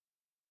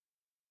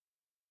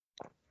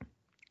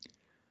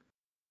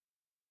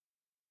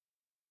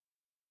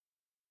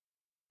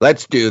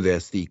Let's do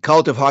this. The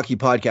Cult of Hockey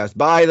podcast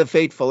by the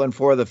faithful and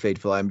for the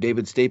faithful. I'm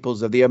David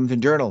Staples of the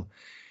Edmonton Journal,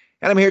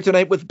 and I'm here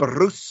tonight with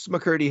Bruce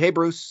McCurdy. Hey,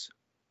 Bruce.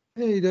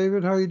 Hey,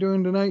 David. How are you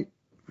doing tonight?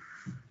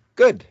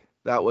 Good.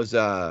 That was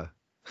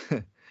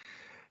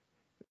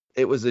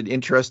it was an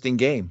interesting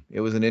game.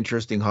 It was an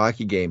interesting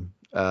hockey game.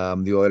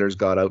 The Oilers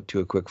got out to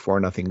a quick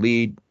 4-0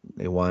 lead.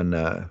 They won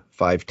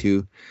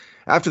 5-2.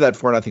 After that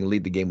 4-0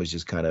 lead, the game was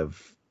just kind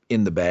of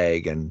in the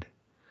bag, and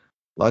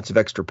lots of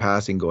extra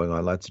passing going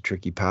on, lots of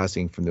tricky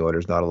passing from the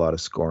Oilers, not a lot of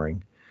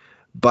scoring.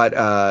 But,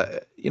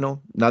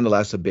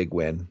 nonetheless, a big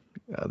win.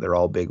 They're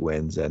all big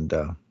wins. And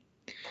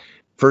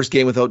first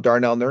game without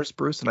Darnell Nurse,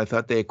 Bruce, and I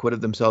thought they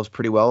acquitted themselves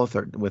pretty well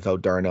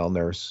without Darnell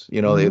Nurse.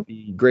 You know,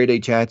 the grade A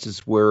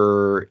chances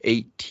were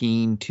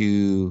 18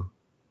 to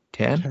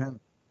 10.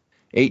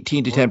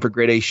 18 to 10 for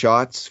grade A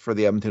shots for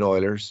the Edmonton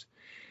Oilers.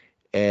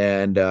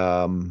 And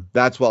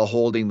that's while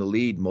holding the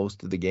lead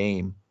most of the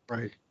game.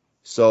 Right.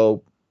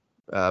 So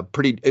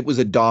it was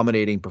a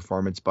dominating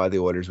performance by the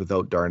Oilers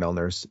without Darnell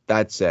Nurse.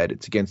 That said,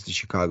 it's against the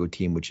Chicago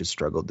team, which has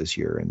struggled this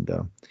year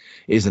and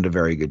isn't a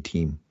very good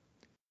team.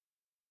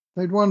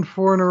 They'd won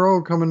 4 in a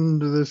row coming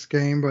into this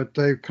game, but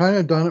they've kind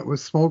of done it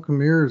with smoke and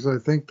mirrors. I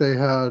think they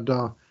had,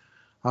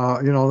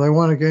 they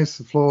won against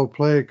the flow of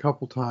play a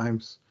couple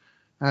times.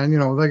 And,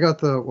 they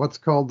got what's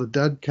called the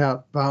dead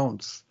cat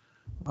bounce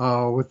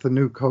with the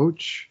new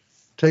coach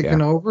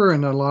taking over,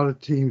 and a lot of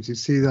teams you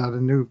see that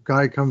a new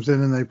guy comes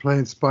in and they play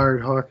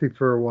inspired hockey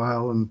for a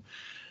while,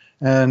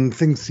 and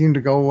things seem to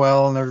go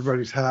well and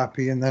everybody's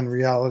happy, and then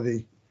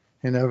reality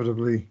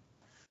inevitably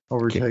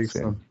overtakes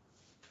them.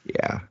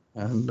 Yeah.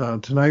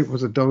 And tonight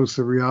was a dose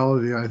of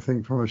reality, I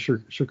think, from a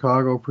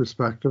Chicago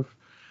perspective.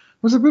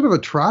 It was a bit of a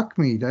track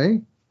meet, eh?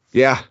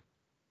 Yeah.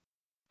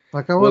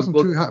 Like I wasn't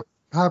too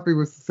happy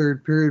with the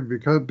third period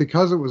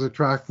because it was a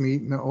track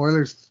meet, and the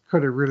Oilers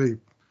could have really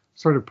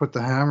sort of put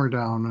the hammer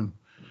down, and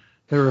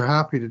they were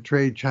happy to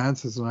trade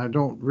chances, and I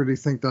don't really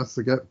think that's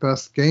the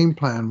best game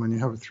plan when you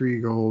have a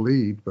 3-goal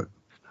lead. But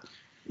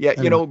yeah,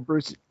 anyway.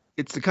 Bruce,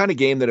 it's the kind of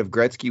game that if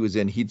Gretzky was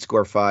in, he'd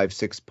score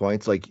 5-6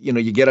 points. Like,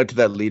 you get out to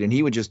that lead and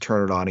he would just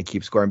turn it on and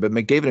keep scoring. But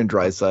McDavid and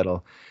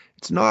Draisaitl,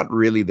 it's not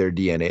really their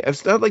DNA.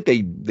 It's not like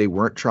they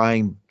weren't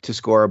trying to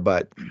score,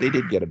 but they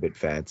did get a bit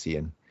fancy.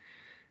 And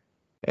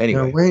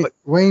anyway,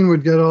 Wayne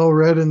would get all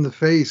red in the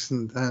face,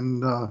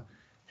 and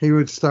he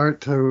would start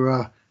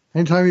to.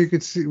 Anytime we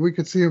could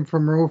see him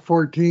from row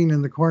 14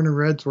 in the corner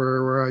reds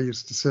where I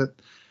used to sit,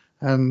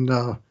 and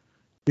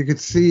you could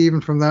see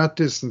even from that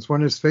distance when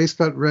his face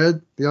got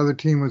red, the other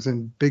team was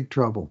in big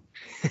trouble.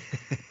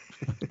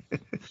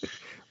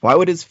 Why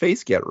would his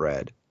face get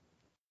red?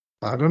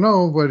 I don't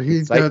know, but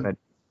he'd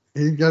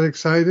get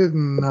excited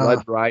and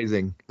blood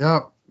rising.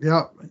 Yeah,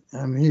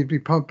 and he'd be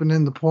pumping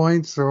in the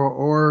points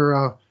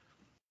and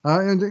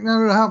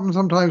it happens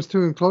sometimes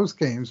too in close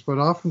games, but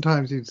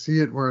oftentimes you'd see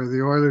it where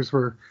the Oilers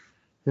were,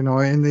 in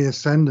the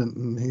ascendant,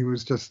 and he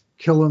was just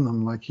killing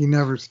them. Like, he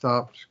never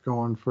stopped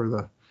going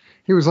for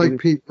he was like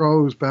Pete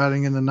Rose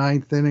batting in the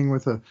 9th inning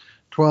with a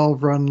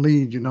 12-run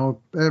lead,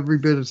 every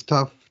bit as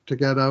tough to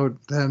get out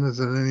then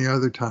as at any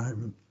other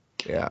time.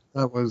 Yeah.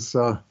 That was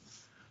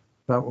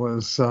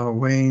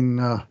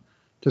Wayne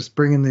just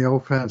bringing the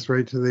offense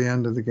right to the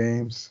end of the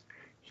games.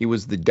 He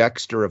was the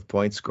Dexter of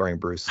point scoring,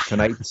 Bruce.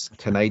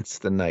 Tonight's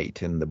the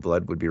night, and the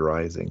blood would be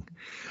rising.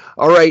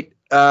 All right.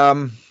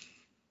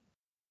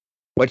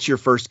 What's your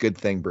first good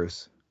thing,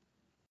 Bruce?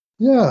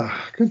 Yeah,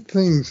 good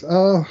things.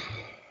 Well,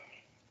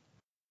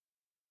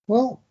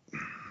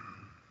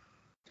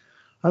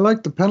 I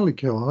like the penalty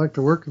kill. I like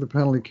the work of the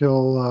penalty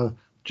kill.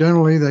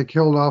 Generally, they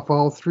killed off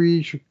all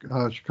 3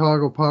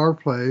 Chicago power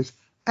plays,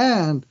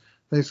 and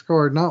they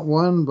scored not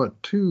 1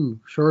 but 2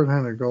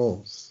 shorthanded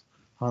goals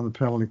on the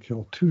penalty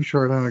kill. 2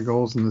 shorthanded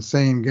goals in the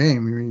same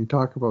game. I mean, you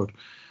talk about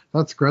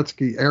that's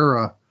Gretzky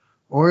era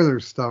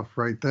Oilers stuff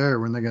right there.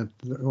 When they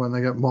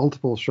get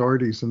multiple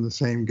shorties in the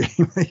same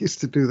game, they used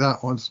to do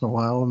that once in a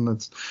while, and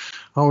it's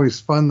always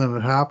fun that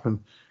it happened.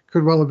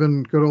 Could well have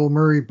been good old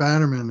Murray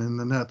Bannerman in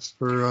the nets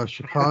for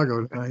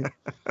Chicago tonight.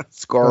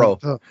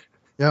 Scorro.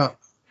 Kailer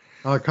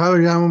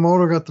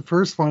Yamamoto got the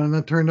first one, and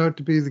that turned out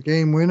to be the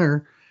game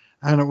winner.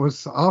 And it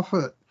was off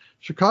it.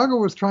 Chicago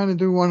was trying to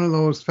do one of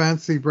those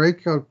fancy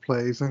breakout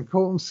plays, and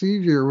Colton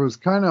Sevier was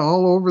kind of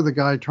all over the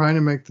guy trying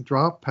to make the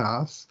drop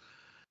pass.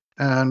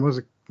 And was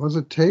it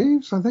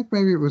Taves? I think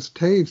maybe it was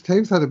Taves.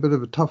 Taves had a bit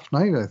of a tough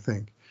night, I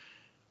think.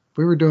 If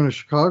we were doing a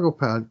Chicago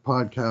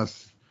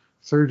podcast,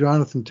 Sir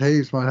Jonathan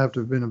Taves might have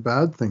to have been a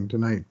bad thing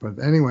tonight. But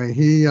anyway,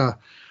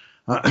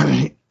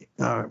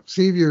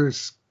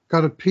 Sevier's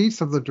got a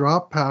piece of the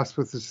drop pass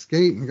with his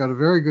skate and got a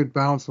very good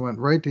bounce and went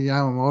right to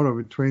Yamamoto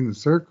between the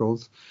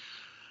circles.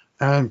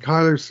 And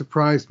Kyler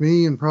surprised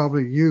me and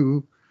probably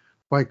you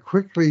by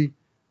quickly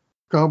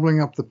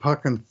gobbling up the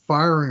puck and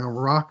firing a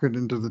rocket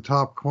into the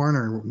top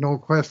corner. No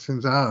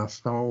questions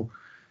asked. No,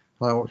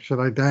 should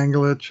I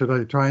dangle it? Should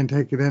I try and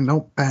take it in?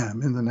 Nope,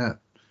 bam, in the net.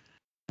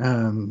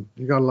 And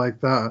you got to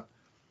like that.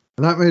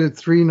 And that made it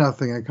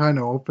 3-0. It kind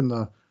of opened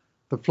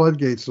the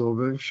floodgates a little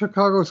bit. If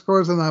Chicago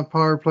scores on that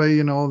power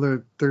play,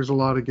 there's a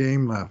lot of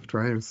game left,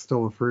 right? It's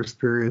still the first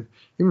period.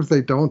 Even if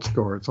they don't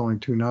score, it's only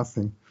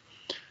 2-0.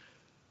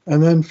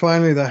 And then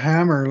finally the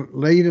hammer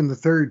late in the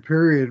third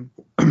period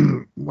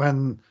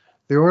when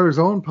the Oilers'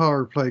 own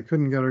power play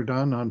couldn't get her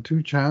done on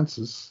 2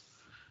 chances.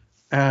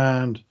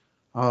 And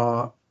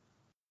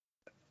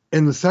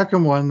in the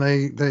second one,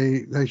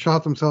 they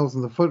shot themselves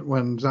in the foot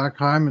when Zach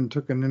Hyman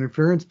took an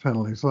interference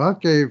penalty. So that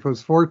gave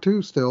us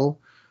 4-2 still.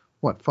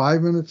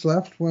 5 minutes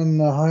left when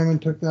Hyman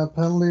took that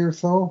penalty or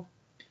so?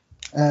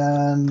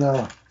 And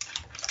here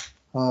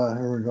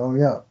we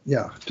go.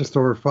 Yeah, just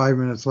over 5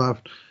 minutes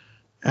left.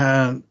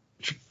 And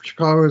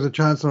Chicago has a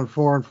chance on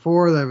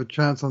 4-4. They have a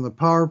chance on the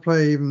power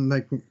play. Even they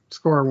can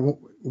score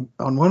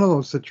on one of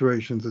those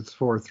situations. It's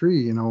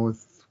 4-3,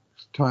 with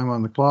time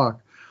on the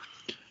clock.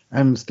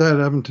 And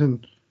instead,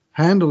 Edmonton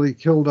handily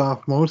killed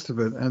off most of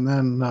it. And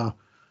then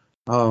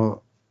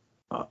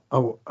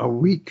a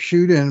weak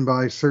shoot-in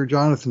by Sir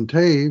Jonathan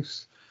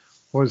Toews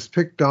was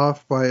picked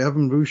off by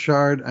Evan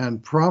Bouchard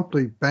and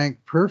promptly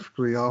banked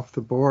perfectly off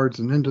the boards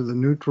and into the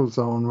neutral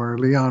zone, where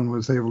Leon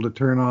was able to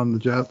turn on the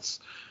Jets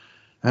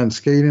and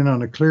skate in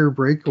on a clear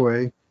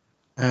breakaway.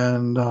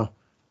 And I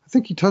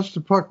think he touched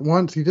the puck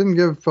once. He didn't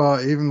give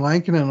even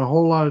Lankinen a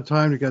whole lot of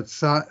time to get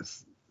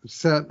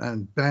set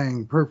and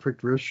bang,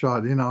 perfect wrist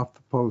shot in off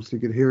the post. You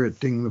could hear it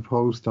ding the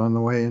post on the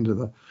way into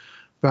the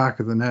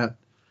back of the net.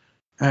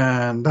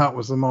 And that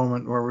was the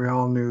moment where we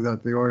all knew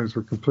that the Oilers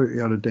were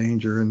completely out of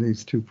danger and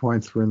these 2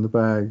 points were in the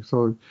bag.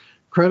 So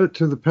credit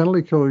to the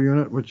penalty kill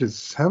unit, which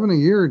is having a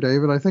year,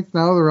 David. I think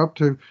now they're up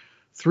to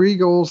 3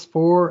 goals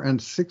for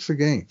and 6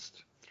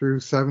 against through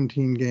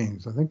 17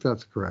 games. I think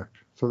that's correct.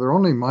 So they're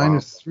only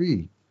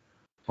 -3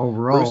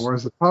 overall, Bruce,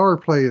 whereas the power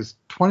play is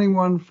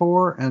 21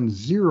 for and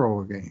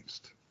 0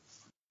 against.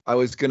 I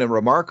was going to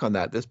remark on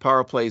that. This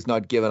power play is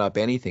not giving up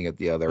anything at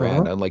the other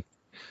end. And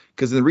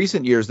because in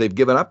recent years they've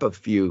given up a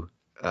few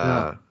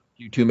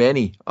too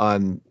many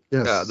on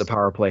the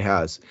power play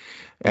has,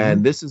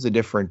 and this is a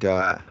different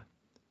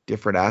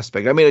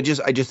aspect. I mean, I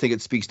just think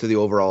it speaks to the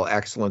overall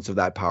excellence of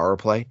that power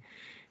play.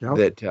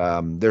 That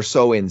they're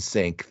so in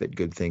sync that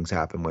good things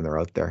happen when they're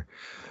out there.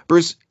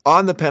 Bruce,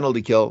 on the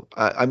penalty kill,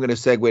 I'm going to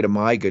segue to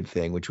my good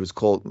thing, which was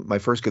my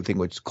first good thing,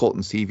 which is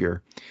Colton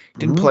Sevier.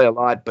 Didn't play a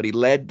lot, but he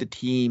led the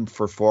team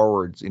for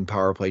forwards in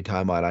power play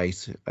time on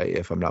ice,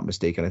 if I'm not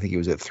mistaken. I think he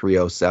was at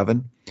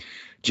 3:07,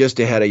 just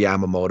ahead of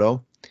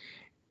Yamamoto.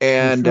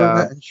 And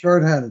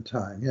shorthanded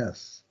time,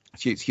 yes.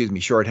 Excuse me,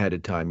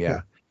 shorthanded time,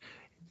 yeah.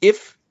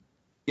 If,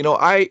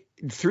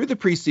 through the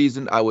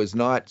preseason, I was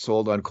not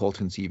sold on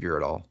Colton Sevier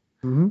at all.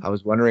 I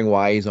was wondering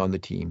why he's on the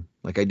team.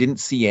 Like, I didn't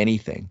see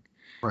anything.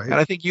 Right. And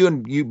I think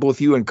both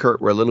you and Kurt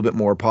were a little bit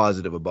more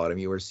positive about him.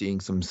 You were seeing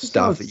some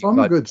stuff.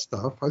 Good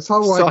stuff. I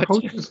saw why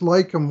coaches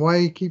like him, why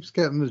he keeps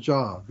getting the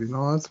job.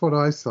 That's what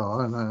I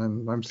saw,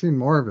 and I'm seeing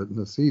more of it in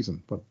the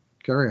season. But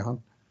carry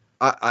on.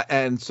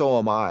 And so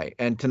am I.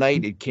 And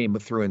tonight it came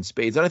through in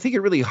spades. And I think it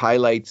really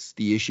highlights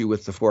the issue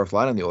with the fourth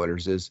line on the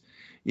Oilers is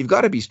you've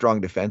got to be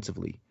strong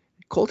defensively.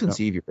 Colton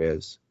Sevier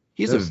is.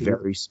 He's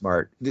very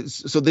smart.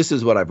 So this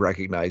is what I've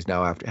recognized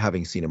now after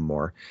having seen him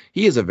more.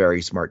 He is a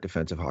very smart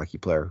defensive hockey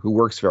player who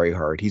works very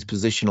hard. He's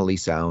positionally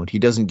sound. He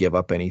doesn't give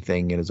up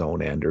anything in his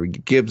own end, or he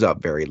gives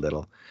up very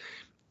little.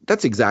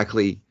 That's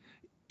exactly,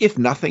 if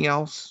nothing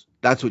else,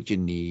 that's what you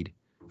need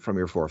from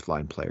your fourth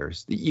line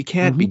players. You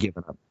can't be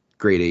giving up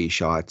grade A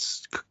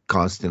shots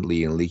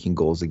constantly and leaking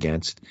goals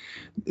against.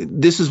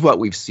 This is what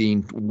we've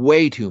seen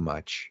way too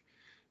much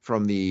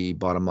from the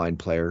bottom line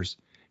players.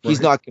 He's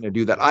not going to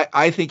do that.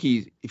 I think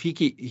he's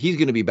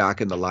going to be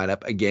back in the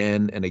lineup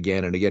again and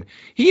again and again.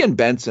 He and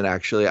Benson,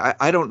 actually,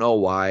 I don't know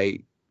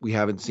why we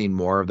haven't seen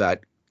more of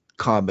that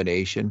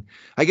combination.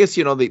 I guess,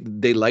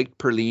 they liked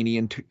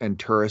Perlini and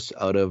Turris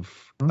out of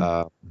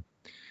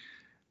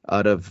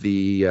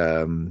the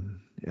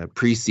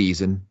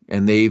preseason,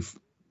 and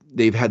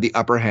they've had the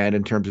upper hand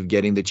in terms of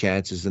getting the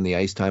chances and the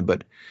ice time.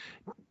 But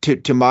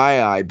to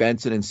my eye,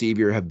 Benson and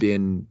Sevier have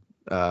been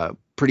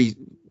pretty.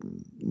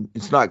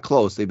 It's not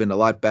close. They've been a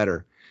lot better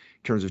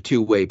in terms of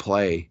two-way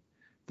play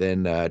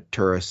than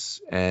Turris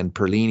and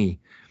Perlini.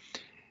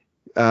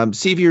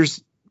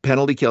 Sevier's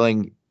penalty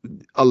killing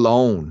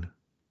alone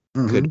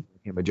could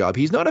give him a job.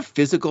 He's not a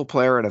physical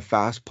player and a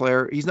fast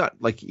player. He's not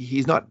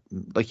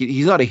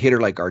a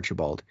hitter like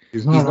Archibald.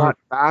 He's not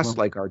fast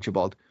like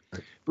Archibald.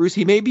 Bruce,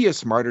 he may be a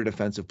smarter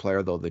defensive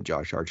player though than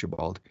Josh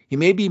Archibald. He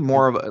may be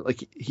more of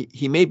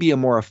he may be a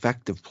more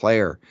effective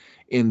player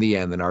in the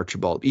end than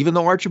Archibald. Even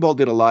though Archibald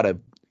did a lot of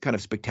kind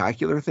of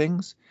spectacular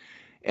things,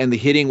 and the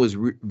hitting was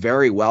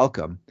very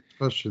welcome.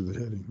 Especially the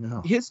hitting,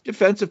 yeah. His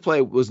defensive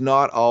play was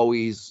not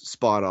always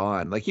spot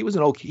on. Like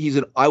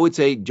I would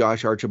say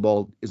Josh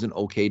Archibald is an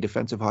okay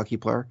defensive hockey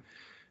player.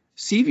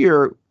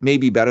 Sevier may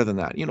be better than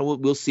that.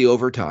 We'll see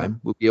over time.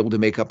 We'll be able to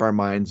make up our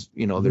minds.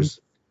 There's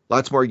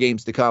lots more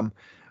games to come,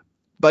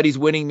 but he's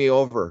winning me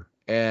over.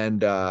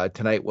 And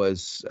tonight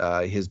was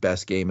his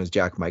best game, as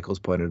Jack Michaels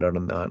pointed out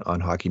on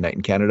Hockey Night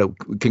in Canada.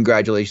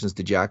 Congratulations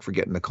to Jack for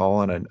getting the call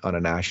on a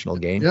national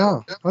game. Yeah,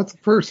 that's the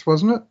first,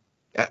 wasn't it?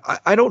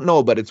 I don't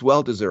know, but it's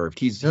well deserved.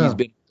 He's Yeah.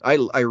 been.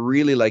 I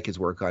really like his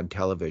work on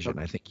television.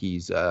 I think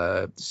he's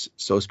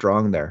so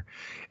strong there.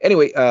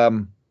 Anyway,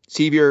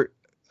 Sevier,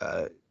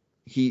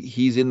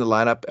 he's in the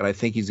lineup, and I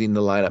think he's in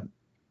the lineup.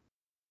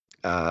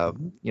 I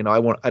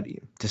want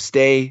to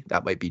stay.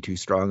 That might be too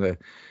strong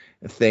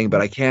a thing, but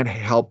I can't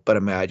help but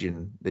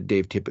imagine that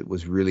Dave Tippett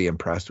was really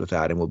impressed with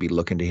that, and will be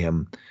looking to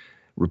him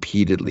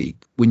repeatedly.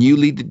 When you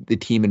lead the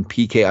team in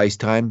PK ice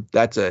time,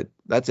 that's a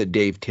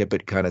Dave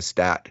Tippett kind of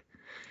stat,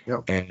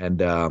 Yep.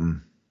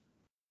 and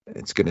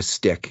it's going to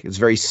stick. It's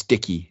very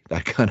sticky,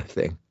 that kind of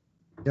thing.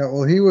 Yeah.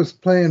 Well, he was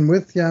playing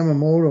with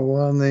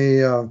Yamamoto on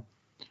the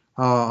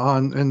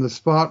in the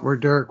spot where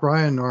Derek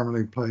Ryan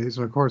normally plays,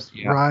 and of course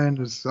Yeah.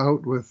 Ryan is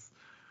out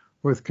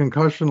with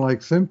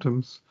concussion-like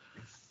symptoms.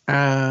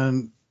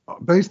 And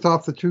based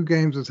off the two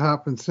games that's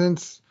happened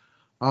since,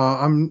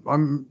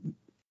 I'm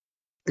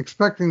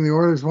expecting the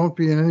Oilers won't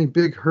be in any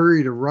big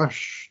hurry to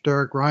rush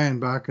Derek Ryan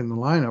back in the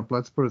lineup.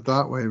 Let's put it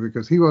that way,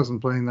 because he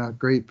wasn't playing that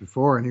great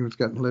before, and he was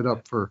getting lit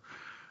up for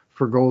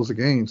goals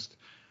against.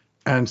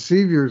 And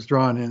Sevier's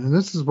drawn in, and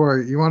this is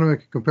where you want to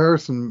make a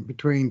comparison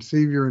between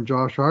Sevier and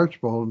Josh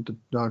Archibald.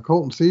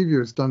 Colton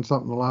Sevier's done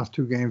something the last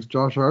two games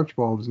Josh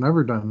Archibald has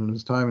never done in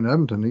his time in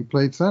Edmonton. He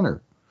played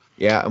center.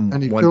 Yeah,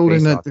 And he filled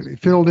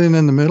in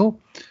in the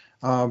middle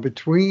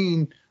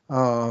between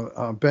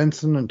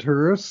Benson and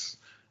Turris,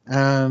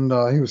 and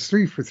he was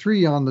 3 for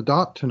 3 on the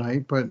dot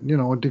tonight. But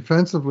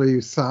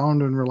defensively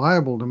sound and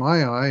reliable to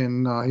my eye,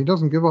 and he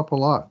doesn't give up a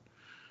lot.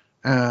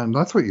 And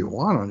that's what you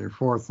want on your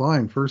fourth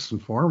line, first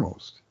and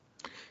foremost.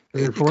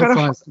 Your fourth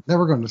line's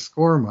never going to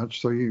score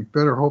much, so you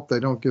better hope they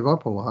don't give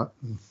up a lot.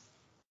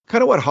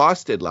 Kind of what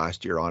Haas did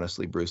last year,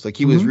 honestly, Bruce. Like,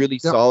 he was really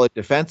solid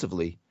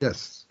defensively.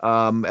 Yes.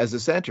 As a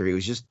center, he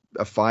was just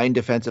a fine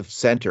defensive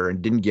center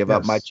and didn't give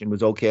up much and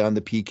was okay on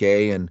the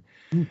PK. And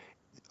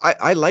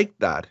I liked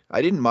that.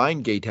 I didn't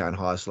mind Gaetan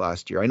Haas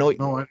last year. I know he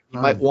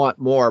might want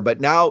more, but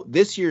now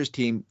this year's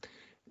team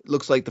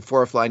looks like the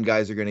fourth line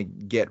guys are going to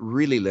get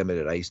really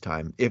limited ice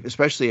time,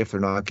 especially if they're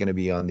not going to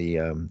be on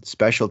the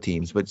special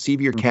teams. But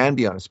Sevier can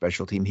be on a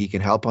special team. He can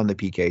help on the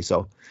PK.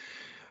 So,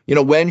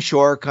 when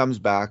Shore comes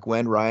back,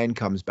 when Ryan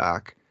comes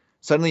back,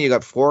 suddenly you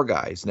got 4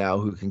 guys now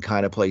who can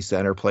kind of play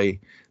center, play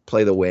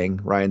the wing.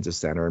 Ryan's a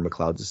center and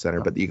McLeod's a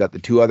center, but you got the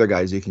 2 other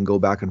guys who can go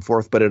back and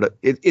forth. But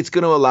it's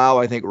going to allow,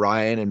 I think,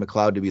 Ryan and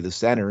McLeod to be the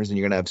centers, and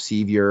you're going to have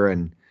Sevier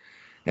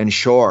and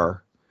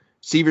Shore.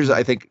 Sevier's,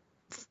 I think,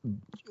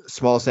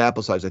 small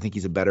sample size, I think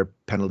he's a better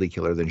penalty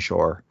killer than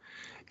Shore.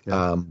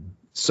 Yeah.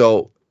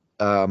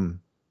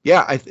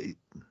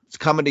 It's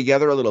coming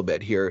together a little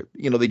bit here.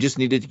 They just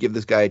needed to give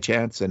this guy a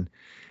chance, and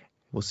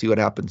we'll see what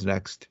happens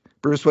next.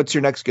 Bruce, what's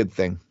your next good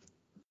thing?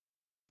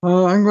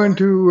 I'm going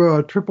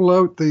to triple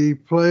out the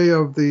play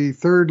of the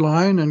third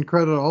line and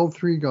credit all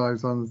 3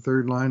 guys on the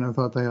third line. I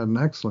thought they had an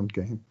excellent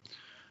game.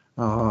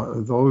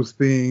 Those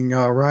being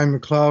Ryan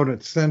McLeod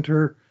at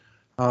center,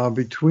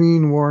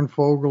 between Warren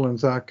Foegele and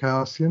Zach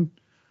Kassian.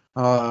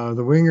 The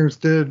wingers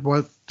did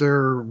what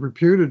they're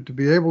reputed to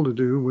be able to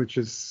do, which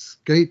is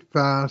skate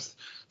fast,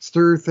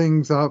 stir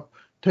things up,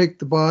 take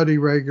the body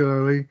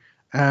regularly,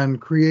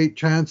 and create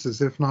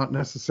chances, if not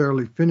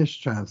necessarily finish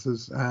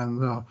chances.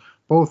 And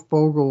both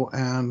Foegele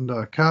and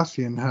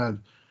Kassian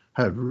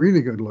had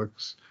really good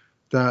looks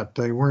that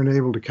they weren't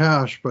able to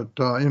cash. But,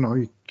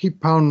 you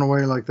keep pounding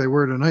away like they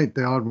were tonight,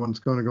 the odd one's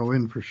going to go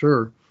in for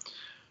sure.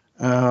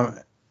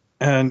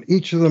 And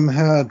each of them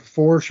had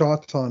 4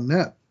 shots on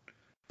net.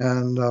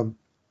 And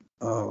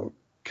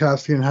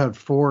Kassian had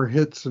 4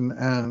 hits and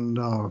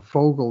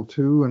Foegele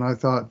 2. And I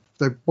thought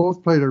they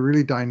both played a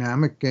really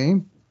dynamic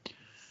game.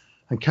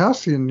 And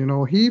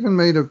Kassian, he even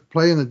made a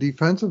play in the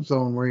defensive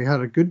zone where he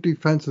had a good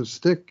defensive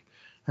stick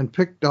and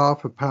picked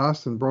off a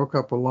pass and broke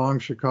up a long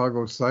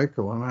Chicago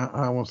cycle. And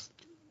I almost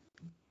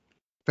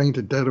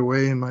fainted dead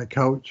away in my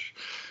couch.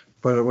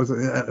 But it was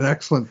an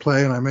excellent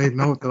play, and I made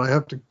note that I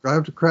have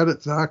to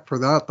credit Zach for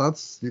that.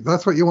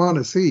 That's what you want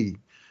to see.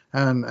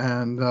 And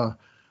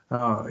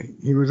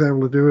he was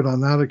able to do it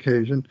on that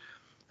occasion.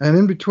 And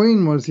in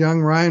between was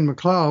young Ryan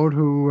McLeod,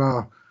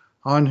 who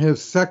on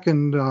his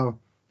second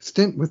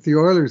stint with the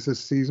Oilers this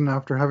season,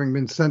 after having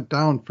been sent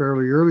down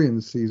fairly early in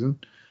the season,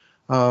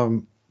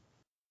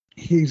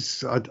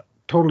 he's a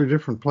totally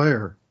different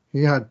player.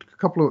 He had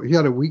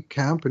a weak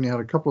camp, and he had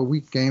a couple of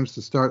weak games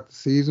to start the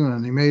season,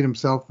 and he made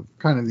himself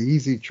kind of the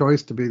easy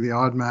choice to be the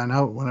odd man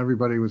out when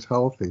everybody was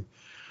healthy.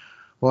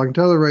 Well, I can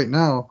tell you right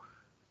now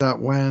that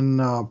when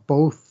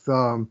both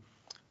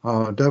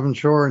Devon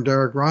Shore and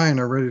Derek Ryan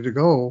are ready to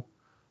go,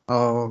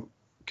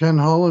 Ken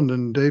Holland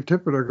and Dave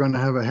Tippett are going to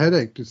have a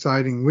headache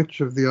deciding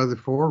which of the other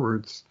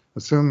forwards,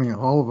 assuming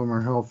all of them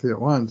are healthy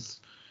at once,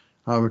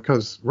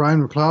 because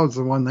Ryan McLeod's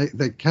the one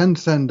they can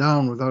send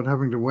down without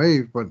having to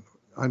waive, but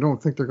I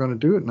don't think they're going to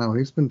do it now.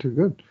 He's been too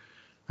good.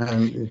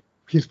 And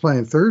he's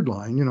playing third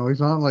line. He's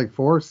not like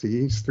 4C,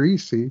 he's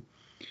 3C.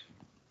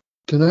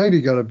 Tonight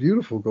he got a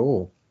beautiful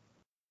goal.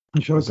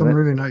 He showed some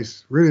really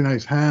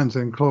nice hands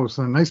in close,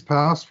 and a nice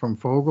pass from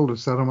Foegele to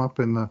set him up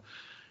in the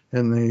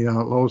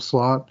low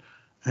slot.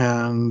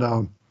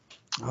 And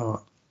uh,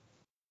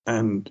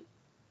 and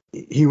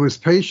he was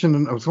patient.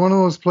 And it was one of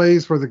those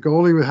plays where the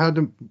goalie had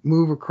to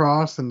move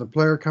across, and the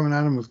player coming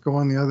at him was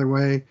going the other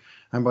way.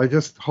 And by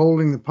just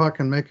holding the puck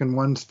and making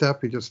one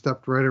step, he just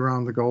stepped right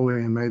around the goalie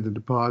and made the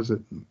deposit,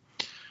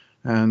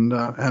 and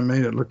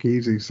made it look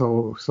easy.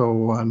 So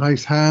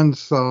nice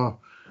hands from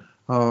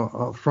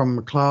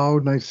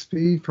McLeod, nice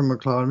speed from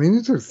McLeod. I mean,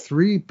 these are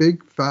three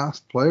big,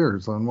 fast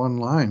players on one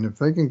line. If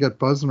they can get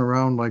buzzing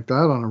around like that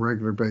on a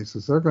regular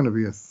basis, they're going to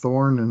be a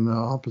thorn in the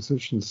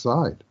opposition's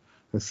side.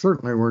 They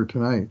certainly were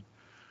tonight.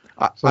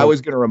 I was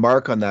going to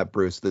remark on that,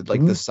 Bruce, that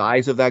like the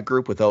size of that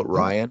group without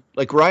Ryan,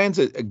 like Ryan's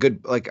a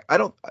good, like,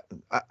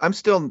 I'm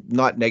still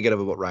not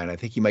negative about Ryan. I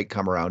think he might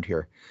come around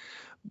here,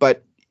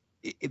 but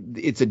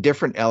it's a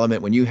different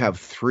element when you have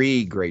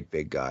three great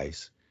big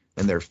guys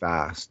and they're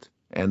fast,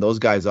 and those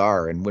guys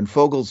are. And when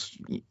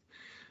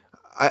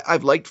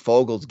I've liked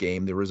Fogel's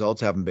game. The results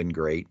haven't been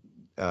great.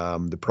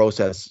 The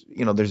process,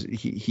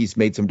 he's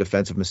made some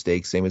defensive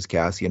mistakes, same as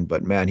Kassian,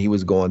 but man, he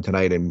was going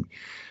tonight, and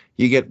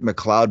you get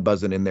McLeod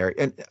buzzing in there.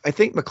 And I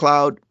think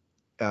McLeod,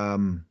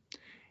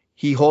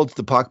 he holds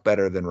the puck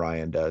better than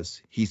Ryan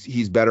does.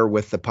 He's better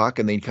with the puck,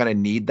 and they kind of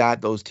need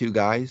those two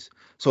guys.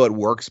 So it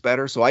works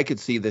better. So I could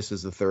see this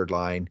as the third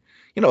line.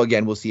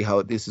 Again, we'll see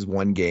how this is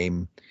one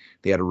game.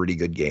 They had a really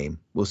good game.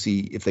 We'll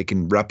see if they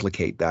can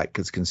replicate that,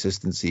 because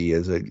consistency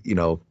is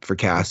for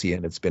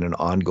Kassian, it's been an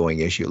ongoing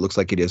issue. It looks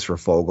like it is for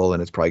Fogel,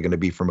 and it's probably going to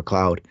be for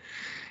McLeod.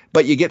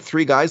 But you get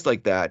three guys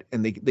like that,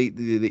 and they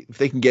if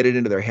they can get it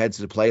into their heads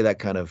to play that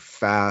kind of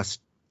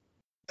fast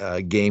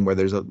game where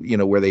there's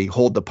where they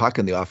hold the puck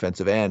in the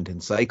offensive end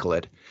and cycle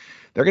it,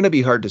 they're going to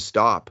be hard to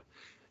stop.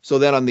 So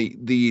then on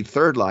the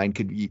third line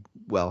could be,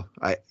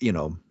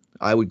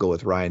 I would go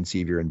with Ryan,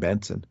 Sevier, and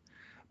Benson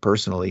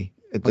personally.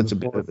 That's a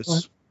bit of a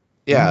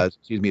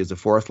as a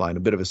fourth line, a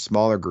bit of a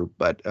smaller group,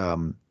 but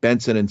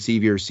Benson and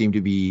Sevier seem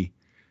to be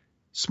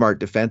smart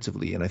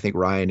defensively, and I think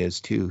Ryan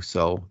is too.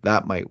 So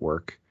that might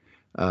work.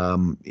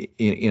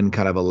 In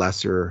kind of a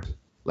lesser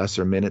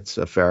minutes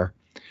affair.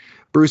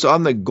 Bruce,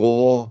 on the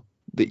goal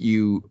that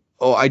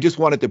I just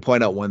wanted to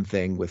point out one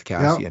thing with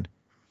Kassian. Yep.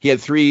 He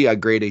had three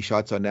grade A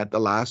shots on net. The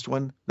last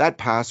one, that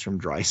pass from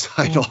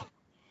Draisaitl.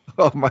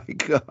 Oh my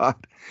God.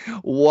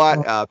 What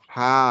a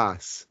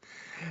pass.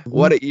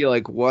 What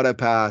a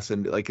pass.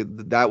 And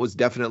that was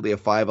definitely a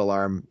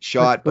 5-alarm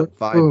shot, but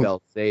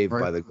 5-belt save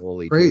by the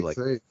goalie. Great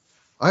save.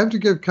 I have to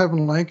give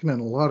Kevin Lankinen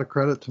a lot of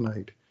credit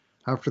tonight.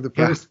 After the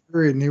first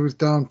period, and he was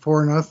down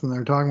 4-0,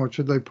 they're talking about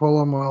should they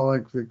pull him?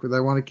 Well, they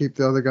want to keep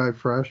the other guy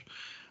fresh,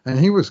 and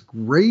he was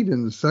great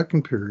in the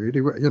second period.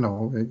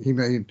 He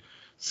made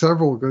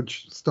several good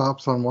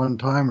stops on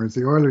one-timers.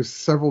 The Oilers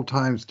several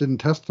times didn't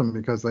test him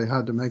because they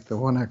had to make the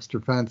one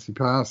extra fancy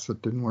pass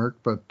that didn't work.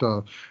 But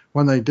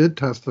when they did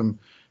test him,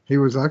 he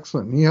was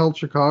excellent. He held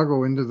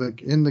Chicago in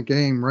the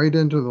game right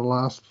into the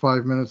last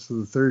 5 minutes of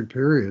the third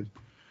period.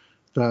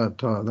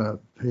 That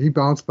he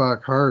bounced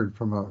back hard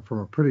from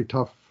a pretty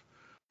tough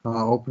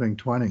opening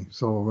 20.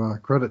 So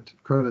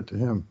credit to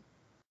him.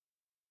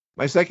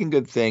 My second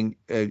good thing,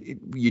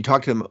 you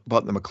talked to him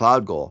about the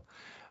McLeod goal.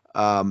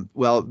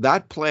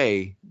 That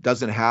play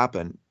doesn't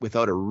happen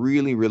without a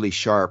really, really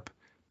sharp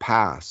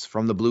pass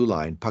from the blue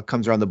line. Puck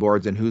comes around the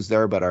boards, and who's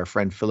there but our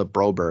friend Philip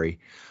Broberry,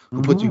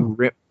 who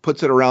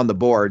puts it around the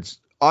boards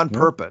on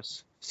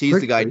purpose,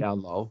 sees the guy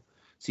down low,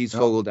 sees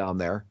Fogel down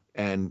there,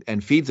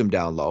 and feeds him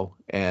down low.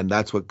 And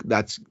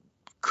that's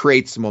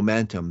creates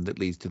momentum that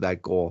leads to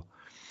that goal.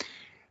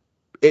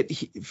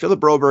 Philip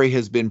Broberry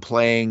has been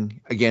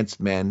playing against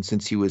men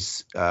since he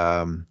was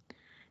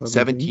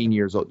 17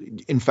 years old.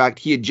 In fact,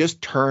 he had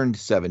just turned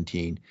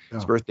 17. Yeah.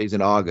 His birthday's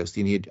in August,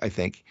 and he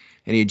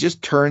had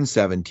just turned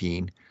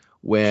 17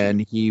 when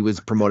he was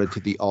promoted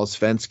to the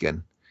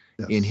Allsvenskan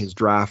in his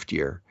draft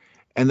year.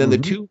 And then the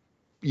 2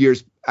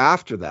 years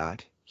after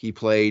that, he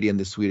played in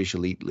the Swedish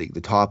Elite League,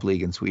 the top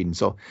league in Sweden.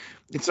 So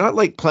it's not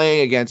like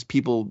playing against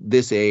people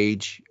this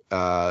age,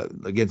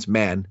 against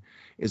men,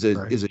 is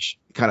a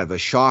kind of a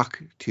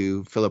shock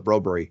to Philip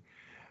Broberry.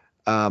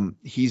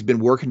 He's been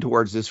working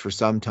towards this for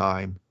some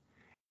time.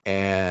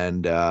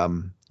 And,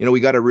 we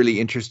got a really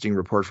interesting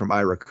report from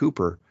Ira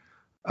Cooper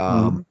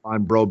on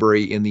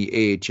Broberry in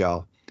the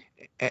AHL.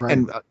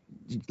 And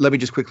let me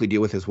just quickly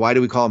deal with this. Why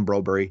do we call him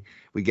Broberry?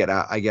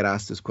 I get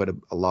asked this quite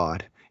a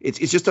lot. It's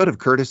just out of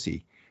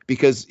courtesy,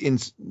 because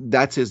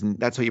that's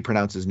how you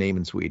pronounce his name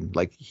in Sweden.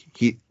 Like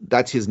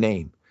that's his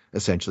name,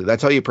 essentially.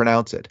 That's how you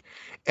pronounce it.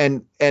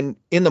 And in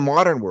the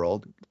modern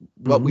world,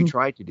 what we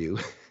try to do,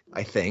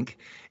 I think,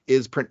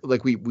 is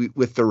like we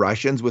with the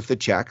Russians, with the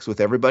Czechs, with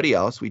everybody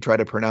else, we try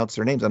to pronounce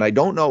their names. And I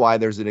don't know why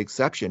there's an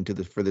exception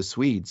for the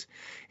Swedes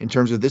in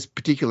terms of this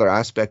particular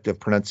aspect of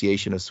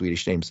pronunciation of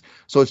Swedish names.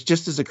 So it's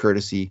just as a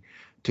courtesy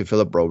to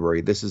Philip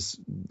Broberry. This is,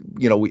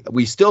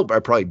 we still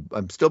are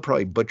I'm still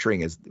probably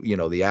butchering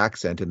the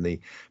accent and the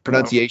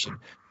pronunciation.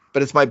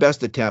 but it's my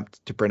best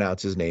attempt to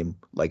pronounce his name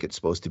like it's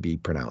supposed to be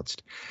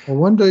pronounced. Well,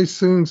 one day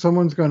soon,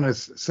 someone's going to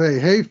say,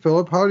 "Hey,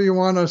 Philip, how do you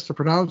want us to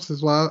pronounce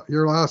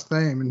your last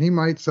name?" And he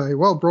might say,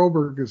 "Well,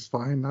 Broberg is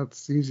fine.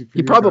 That's easy for He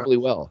you guys." probably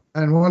will.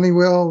 And when he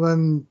will,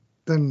 then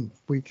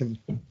we can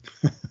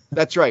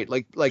That's right.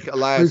 Like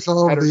Elias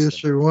resolve the Pettersson.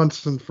 issue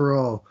once and for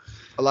all.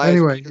 Elias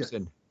Anyway,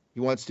 Peterson. He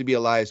wants to be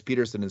Elias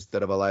Peterson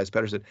instead of Elias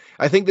Pettersson.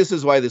 I think this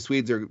is why the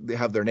Swedes they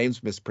have their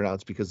names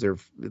mispronounced, because they're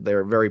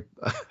very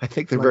I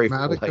think they're very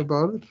phlegmatic polite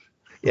about it.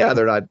 Yeah,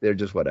 they're not. They're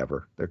just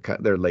whatever.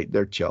 They're late.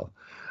 They're chill.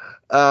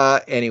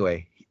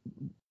 Anyway,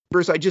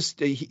 Bruce,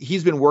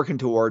 he's been working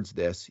towards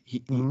this.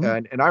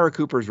 And Ira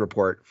Cooper's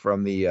report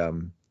from the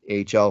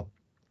AHL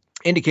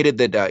indicated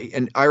that,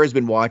 and Ira's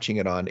been watching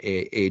it on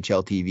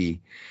AHL TV,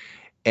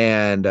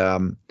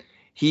 and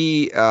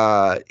he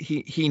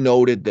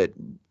noted that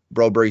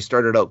Broberry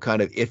started out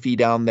kind of iffy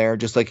down there,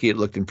 just like he had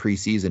looked in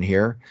preseason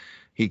here.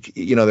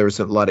 There was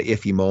a lot of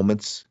iffy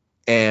moments,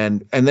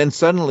 and then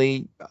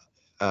suddenly.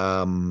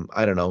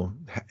 I don't know,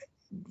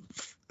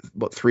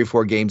 about 3 or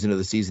 4 games into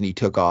the season, he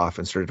took off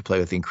and started to play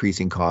with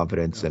increasing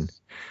confidence and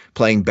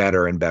playing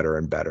better and better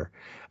and better.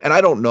 And I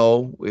don't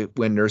know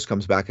when Nurse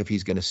comes back if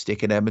he's going to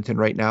stick in Edmonton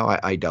right now.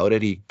 I doubt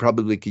it. He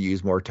probably could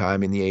use more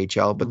time in the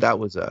AHL, but that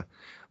was a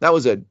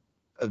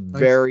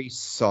very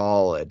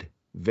solid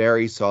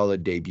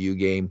debut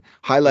game,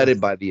 highlighted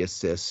by the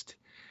assist.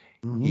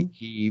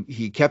 Mm-hmm.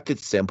 He kept it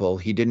simple.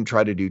 He didn't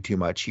try to do too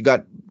much. He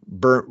got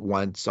burnt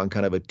once on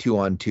kind of a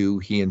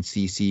 2-on-2. He and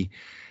Ceci,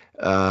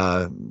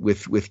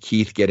 with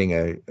Keith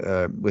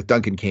with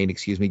Duncan Kane,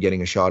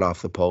 getting a shot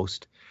off the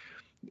post,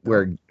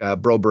 where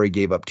Broberry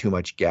gave up too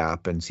much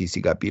gap and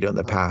Ceci got beat on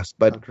the pass.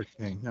 But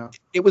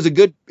it was a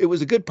good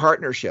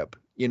partnership.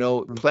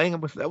 Playing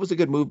him that was a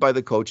good move by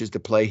the coaches to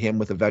play him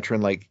with a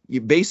veteran like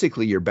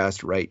basically your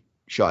best right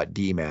shot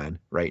D-man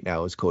right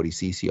now is Cody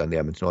Ceci on the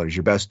Edmonton Oilers.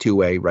 Your best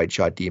two-way right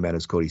shot D-man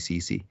is Cody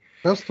Ceci.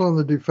 Best on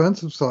the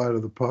defensive side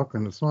of the puck,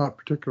 and it's not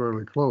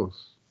particularly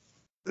close.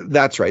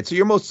 That's right. So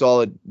your most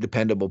solid,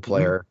 dependable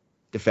player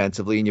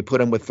defensively, and you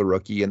put him with the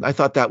rookie, and I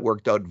thought that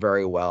worked out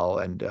very well.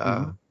 And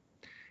it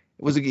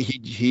was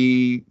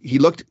he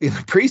looked in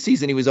the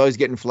preseason. He was always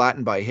getting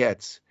flattened by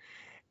hits,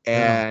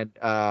 and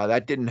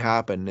that didn't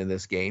happen in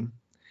this game.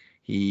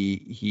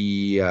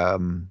 He's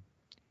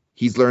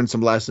learned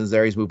some lessons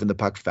there. He's moving the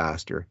puck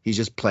faster. He's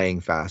just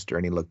playing faster,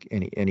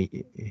 and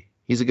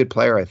he's a good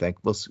player. I think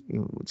it's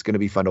going to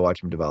be fun to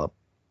watch him develop.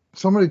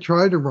 Somebody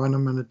tried to run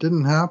him, and it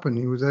didn't happen.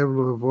 He was able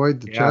to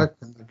avoid the check,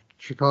 and the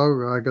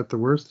Chicago guy got the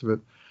worst of it.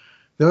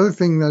 The other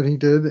thing that he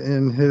did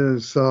in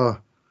his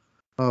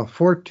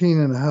 14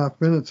 and a half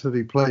minutes that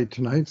he played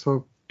tonight,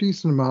 so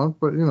decent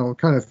amount, but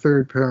kind of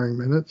third pairing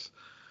minutes,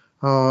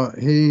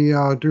 he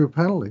drew a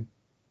penalty.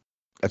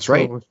 That's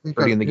right. So he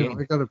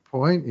got a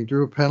point. He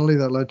drew a penalty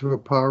that led to a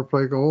power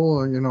play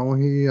goal. He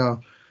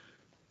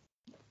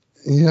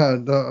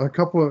had a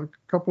couple of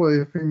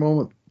iffy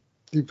moments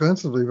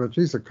defensively, but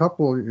geez, a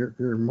couple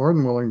you're more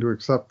than willing to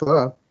accept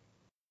that.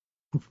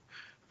 If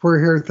we're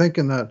here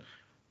thinking that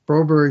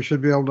Broberry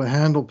should be able to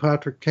handle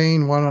Patrick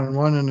Kane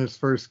one-on-one in his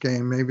first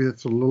game, maybe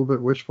it's a little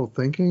bit wishful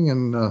thinking.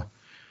 And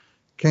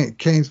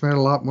Kane's made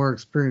a lot more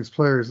experienced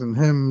players than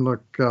him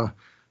look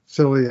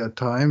silly at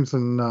times,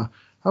 and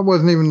that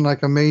wasn't even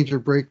like a major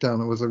breakdown.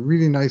 It was a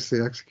really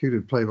nicely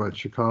executed play by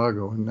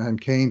Chicago,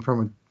 and Kane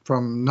from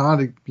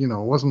not, it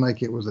wasn't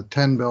like it was a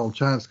 10-bell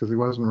chance because he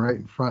wasn't right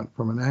in front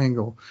from an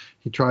angle.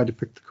 He tried to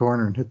pick the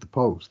corner and hit the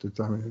post. It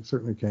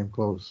certainly came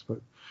close,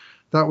 but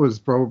that was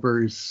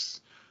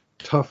Broberry's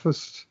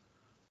toughest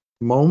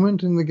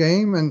moment in the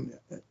game, and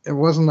it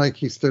wasn't like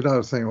he stood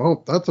out saying,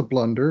 "Oh, that's a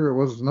blunder." It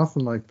was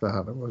nothing like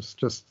that. It was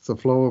just the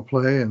flow of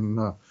play,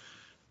 and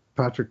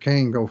Patrick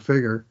Kane, go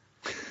figure,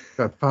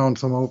 found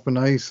some open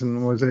ice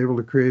and was able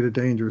to create a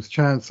dangerous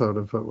chance out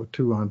of it with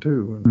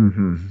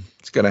 2-on-2.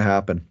 It's going to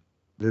happen.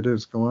 It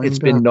is going. It's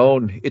been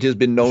known. It has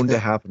been known to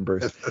happen,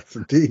 Bruce. That's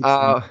indeed.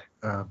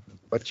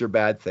 What's your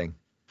bad thing?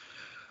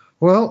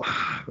 Well,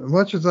 as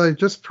much as I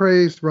just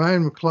praised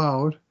Ryan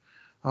McLeod,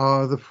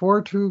 the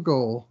 4-2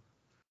 goal,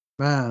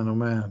 man, oh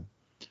man.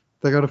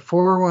 They got a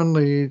 4-1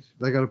 lead.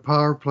 They got a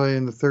power play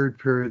in the third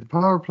period. The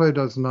power play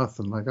does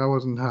nothing. Like, I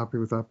wasn't happy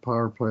with that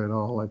power play at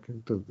all. Like,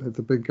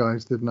 the big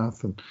guys did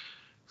nothing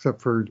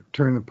except for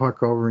turn the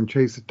puck over and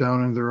chase it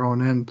down in their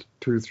own end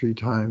 2 or 3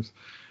 times.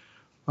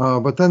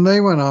 But then they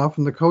went off,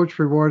 and the coach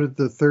rewarded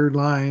the third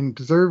line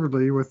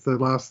deservedly with the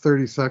last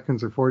 30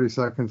 seconds or 40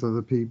 seconds of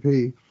the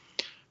PP.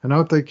 And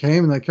out they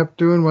came, and they kept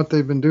doing what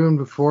they've been doing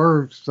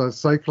before,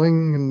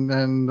 cycling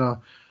and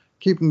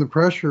keeping the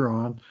pressure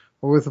on.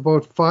 But with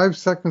about 5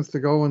 seconds to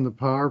go in the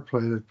power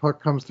play, the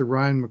puck comes to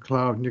Ryan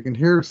McLeod, and you can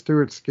hear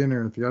Stuart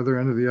Skinner at the other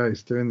end of the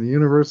ice doing the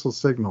universal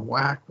signal,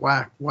 whack,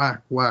 whack,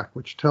 whack, whack,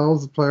 which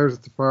tells the players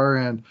at the far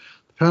end,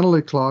 the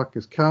penalty clock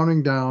is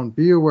counting down,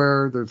 be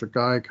aware there's a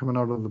guy coming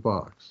out of the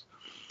box.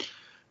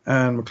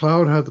 And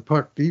McLeod had the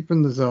puck deep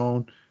in the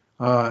zone.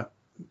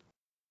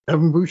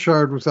 Evan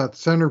Bouchard was at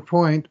center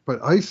point,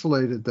 but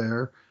isolated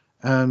there,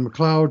 and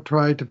McLeod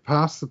tried to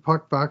pass the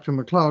puck back to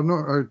McLeod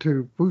or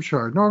to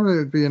Bouchard. Normally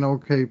it'd be an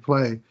okay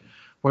play,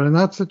 but in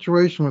that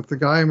situation with the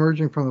guy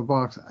emerging from the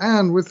box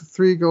and with a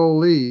 3-goal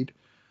lead,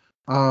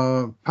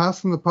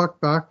 passing the puck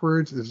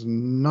backwards is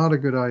not a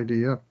good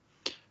idea.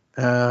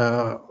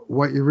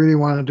 What you really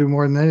want to do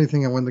more than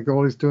anything, and when the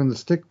goalie's doing the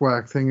stick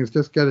whack thing, is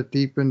just get it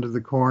deep into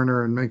the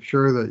corner and make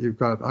sure that you've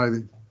got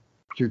either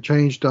you're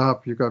changed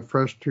up, you've got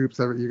fresh troops,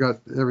 you got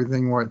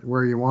everything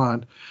where you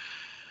want.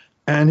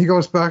 And he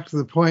goes back to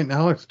the point, and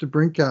Alex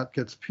DeBrincat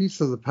gets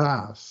piece of the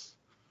pass.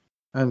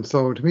 And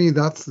so to me,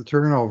 that's the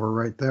turnover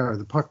right there.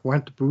 The puck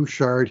went to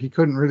Bouchard. He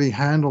couldn't really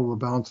handle the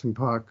bouncing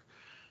puck.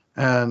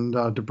 And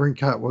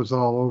DeBrincat was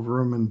all over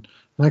him. And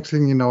next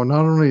thing you know,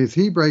 not only is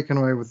he breaking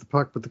away with the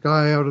puck, but the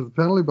guy out of the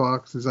penalty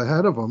box is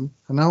ahead of him.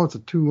 And now it's a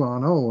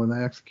 2-on-0, and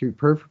they execute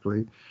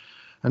perfectly.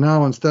 And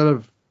now instead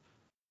of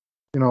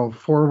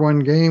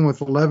 4-1 game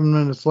with 11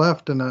 minutes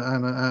left, and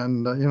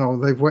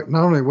they've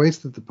not only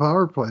wasted the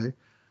power play,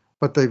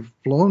 but they've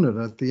blown it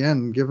at the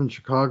end, given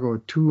Chicago a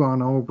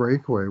 2-on-0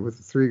 breakaway with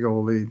a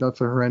 3-goal lead. That's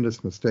a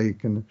horrendous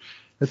mistake, and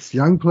it's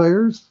young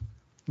players,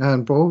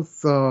 and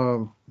both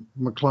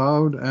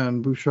McLeod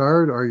and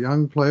Bouchard are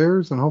young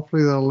players, and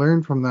hopefully they'll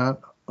learn from that.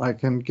 I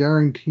can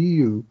guarantee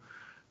you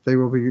they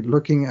will be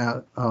looking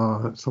at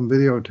some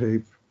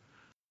videotape,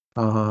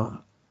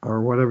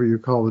 or whatever you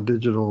call the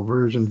digital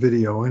version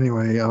video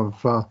anyway,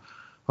 of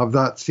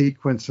that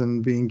sequence,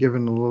 and being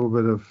given a little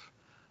bit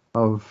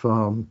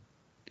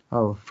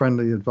of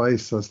friendly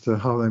advice as to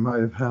how they might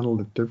have handled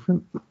it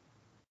different.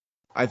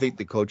 I think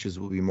the coaches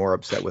will be more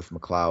upset with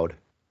McLeod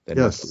than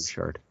Yes. with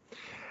Bouchard.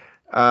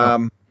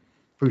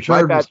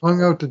 Bouchard was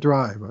hung out to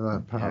dry by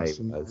that pass,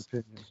 in my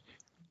opinion.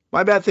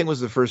 My bad thing was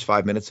the first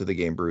 5 minutes of the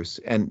game, Bruce,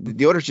 and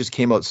the Oilers just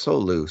came out so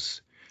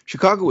loose.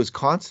 Chicago was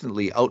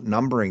constantly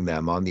outnumbering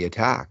them on the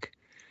attack,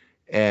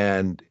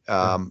 and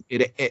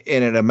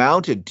it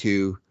amounted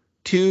to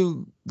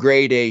 2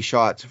 grade A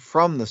shots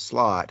from the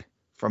slot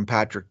from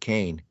Patrick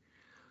Kane,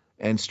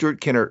 and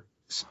Stuart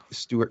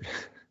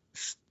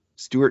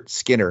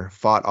Skinner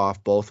fought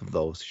off both of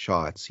those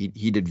shots.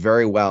 He did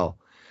very well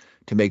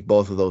to make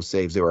both of those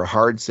saves. They were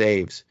hard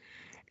saves,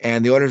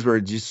 and the Oilers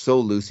were just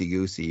so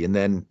loosey-goosey. And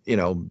then,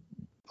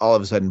 all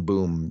of a sudden,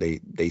 boom,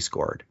 they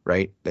scored,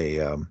 right? They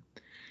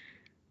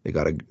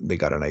got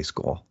a nice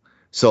goal.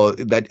 So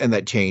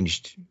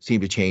that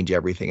seemed to change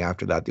everything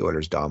after that. The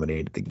Oilers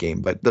dominated the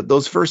game, but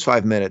those first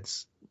 5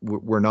 minutes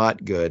were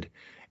not good.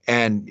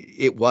 And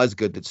it was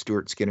good that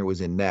Stuart Skinner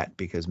was in net,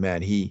 because,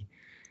 man, he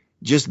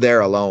just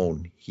there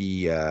alone,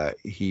 he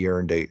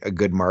earned a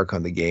good mark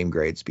on the game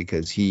grades,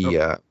 because he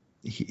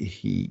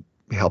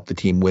helped the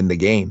team win the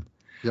game.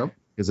 Yep.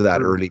 Because of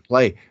that early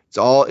play.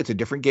 It's a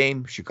different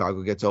game.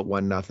 Chicago gets out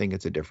 1-0.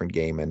 It's a different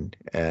game,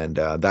 and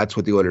that's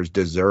what the Oilers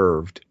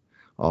deserved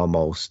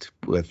almost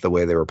with the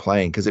way they were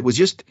playing, because it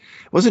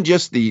wasn't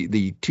just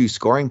the 2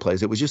 scoring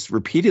plays. It was just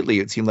repeatedly.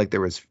 It seemed like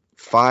there was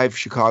 5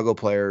 Chicago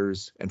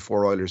players and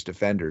 4 Oilers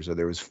defenders, or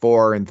there was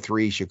 4 and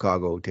 3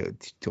 Chicago to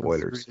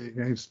Oilers. 3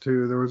 against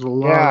 2. There was a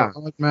lot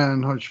of odd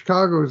man.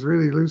 Chicago was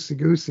really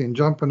loosey-goosey and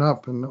jumping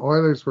up, and the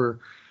Oilers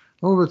were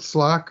a little bit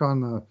slack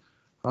on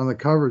the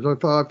coverage.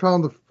 I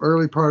found the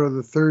early part of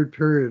the third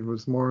period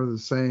was more of the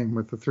same.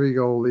 With the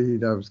 3-goal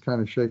lead, I was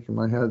kind of shaking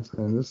my head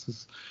saying, this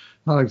is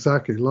not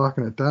exactly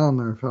locking it down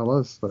there,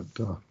 fellas. But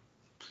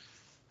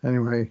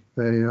anyway,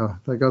 they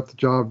got the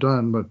job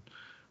done.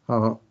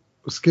 But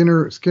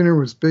Skinner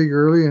was big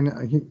early,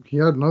 and he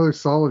had another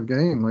solid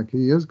game. Like,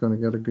 he is going to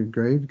get a good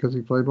grade because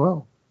he played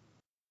well.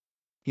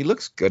 He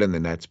looks good in the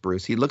nets,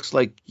 Bruce. He looks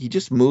like he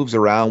just moves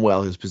around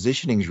well. His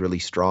positioning is really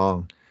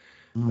strong.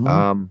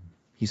 Mm-hmm.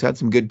 He's had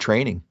some good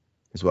training,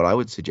 is what I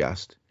would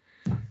suggest.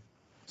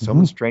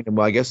 Someone's trained him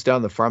well. I guess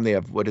down the farm they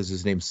have, what is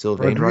his name,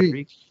 Sylvain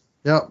Rodrigues?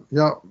 Yeah.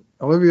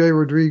 Olivier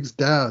Rodrigues'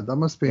 dad. That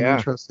must be an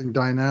interesting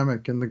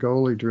dynamic in the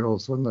goalie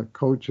drills when the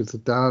coach is a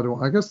dad.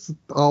 I guess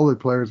all the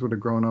players would have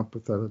grown up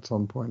with that at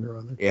some point or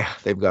other. Yeah,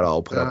 they've got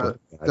all put up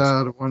with that.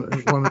 Dad,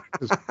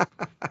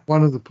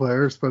 one of the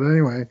players. But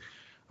anyway,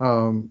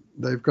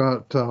 they've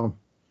got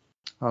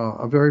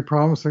a very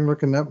promising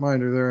looking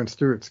netminder there in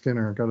Stuart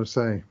Skinner, I got to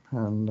say.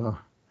 And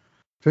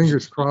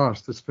fingers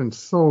crossed. It's been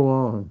so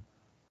long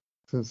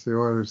since the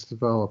Oilers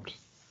developed.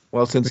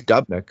 Well, since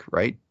Dubnyk,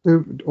 right?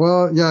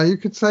 Well, yeah, you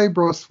could say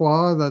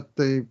Brossoit, that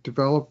they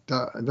developed.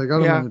 They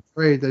got him in the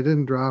trade. They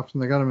didn't draft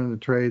him. They got him in the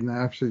trade, and they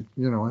actually,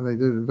 and they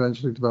did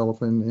eventually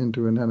develop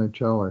into an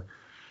NHLer.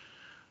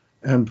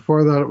 And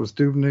before that, it was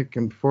Dubnyk,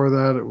 and before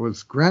that, it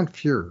was Grant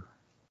Fuhr,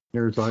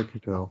 near as I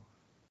could tell.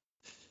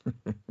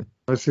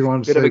 Unless you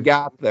want to say of a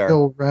gap there.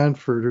 Bill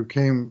Ranford, who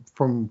came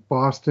from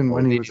Boston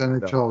when he was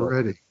NHL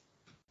ready.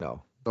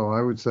 No. So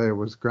I would say it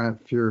was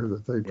Grant Fuhr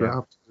that they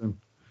drafted, and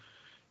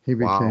he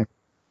became.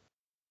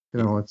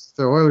 It's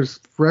the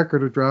Oilers'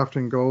 record of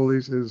drafting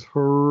goalies is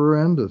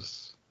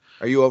horrendous.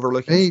 Are you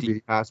overlooking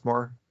Steve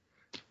Passmore?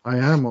 I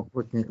am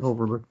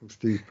overlooking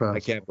Steve Passmore.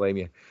 I can't blame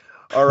you.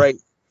 All right.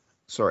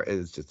 Sorry,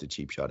 it's just a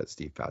cheap shot at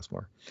Steve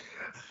Passmore.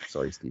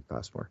 Sorry, Steve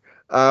Passmore.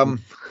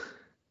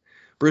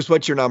 Bruce,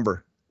 what's your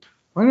number?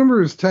 My number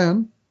is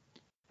 10.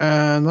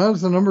 And that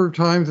was the number of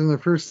times in the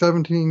first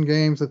 17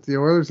 games that the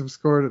Oilers have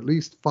scored at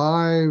least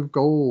 5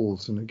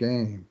 goals in a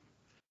game.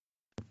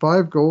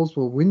 5 goals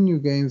will win you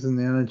games in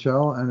the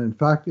NHL, and in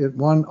fact, it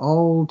won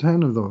all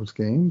 10 of those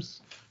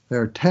games.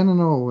 They're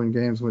 10-0 in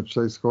games which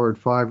they scored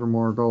 5 or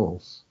more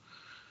goals.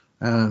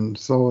 And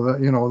so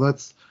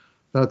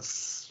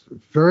that's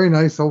very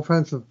nice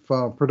offensive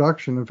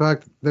production. In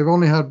fact, they've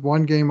only had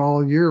one game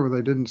all year where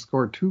they didn't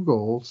score 2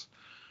 goals.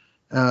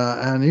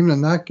 And even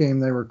in that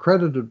game, they were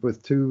credited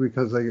with 2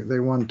 because they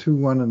won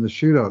 2-1 in the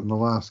shootout in the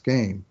last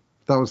game.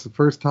 That was the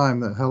first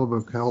time that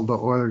Hellebuyck held the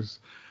Oilers.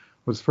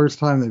 Was the first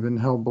time they've been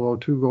held below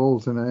 2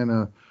 goals in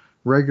a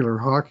regular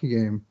hockey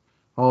game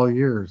all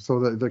year. So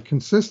the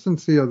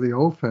consistency of the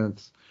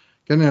offense,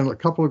 getting a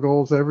couple of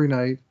goals every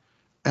night,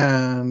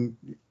 and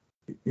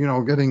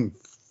getting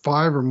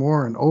 5 or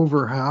more in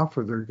over half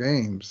of their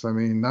games. I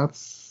mean,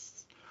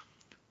 that's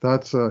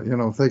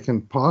if they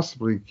can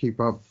possibly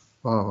keep up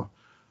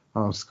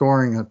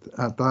scoring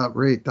at that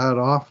rate that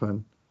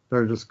often,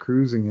 they're just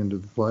cruising into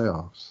the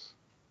playoffs.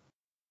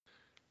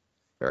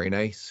 Very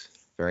nice.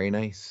 Very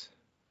nice.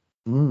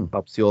 Mm.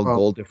 Helps the old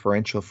goal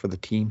differential for the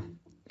team.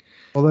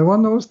 Well, they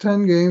won those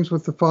 10 games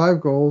with the 5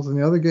 goals, and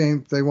the other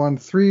game they won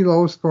 3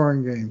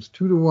 low-scoring games: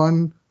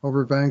 2-1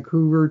 over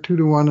Vancouver,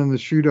 2-1 in the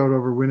shootout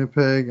over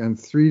Winnipeg, and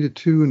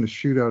 3-2 in the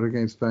shootout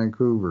against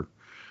Vancouver.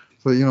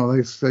 So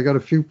they got a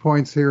few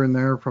points here and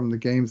there from the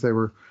games they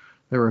were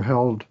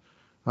held.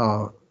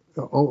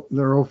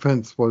 Their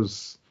offense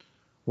was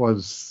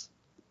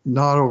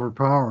not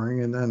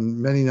overpowering, and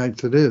then many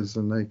nights it is,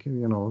 and they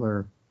can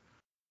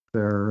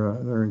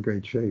they're in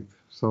great shape.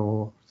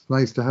 So it's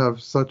nice to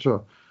have such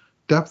a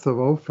depth of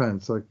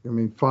offense.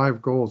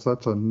 5 goals,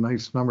 that's a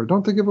nice number.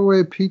 Don't they give away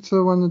a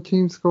pizza when the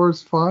team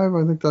scores 5?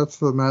 I think that's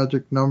the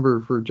magic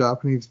number for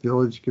Japanese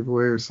Village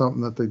giveaway or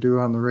something that they do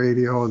on the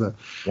radio. That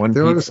if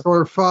they want to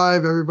score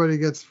 5, everybody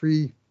gets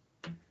free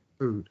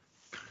food.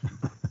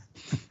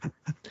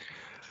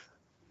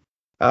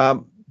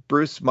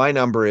 Bruce, my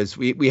number is,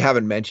 we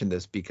haven't mentioned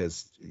this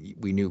because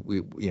we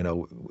knew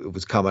it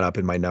was coming up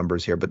in my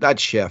numbers here, but that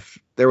shift,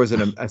 there was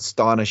an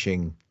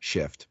astonishing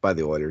shift by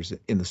the Oilers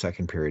in the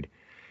second period.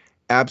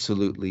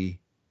 Absolutely,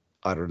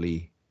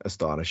 utterly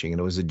astonishing. And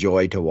it was a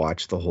joy to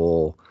watch the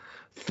whole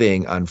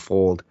thing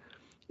unfold.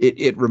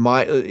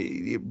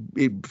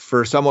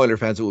 For some Oiler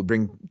fans, it would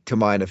bring to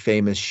mind a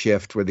famous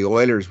shift where the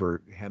Oilers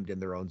were hemmed in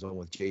their own zone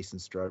with Jason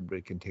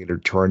Strudwick and Taylor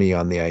Torney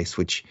on the ice,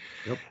 which,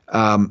 yep.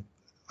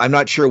 I'm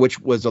not sure which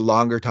was a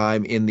longer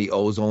time in the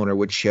O zone or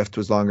which shift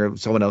was longer.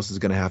 Someone else is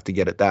going to have to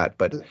get at that.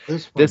 But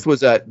this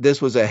was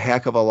a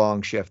heck of a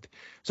long shift.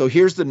 So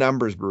here's the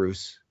numbers,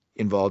 Bruce,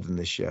 involved in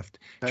this shift.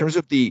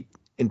 Okay.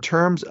 In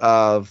terms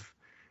of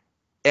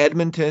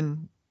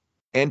Edmonton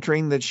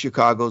entering the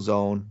Chicago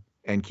zone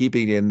and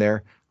keeping it in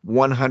there,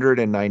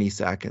 190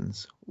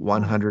 seconds.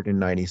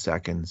 190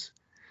 seconds.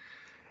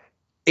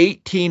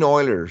 18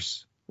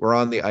 Oilers were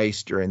on the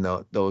ice during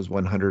those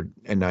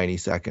 190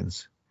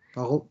 seconds.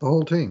 The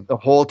whole team.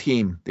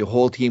 The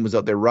whole team was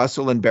out there.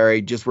 Russell and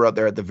Barry just were out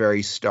there at the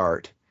very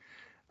start.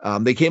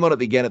 They came out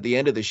again at the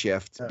end of the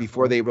shift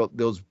before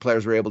those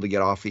players were able to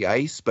get off the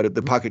ice, but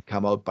the puck had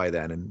come out by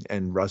then,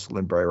 and Russell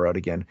and Barry were out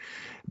again.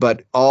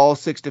 But all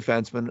 6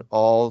 defensemen,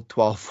 all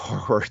 12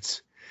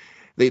 forwards,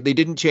 they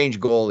didn't change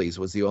goalies,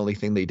 was the only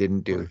thing they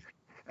didn't do.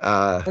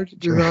 Hard to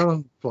do that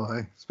on the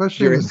fly,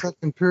 especially in the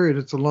second period.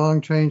 It's a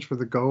long change for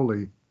the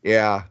goalie.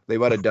 Yeah, they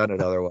might have done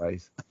it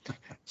otherwise.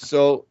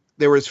 So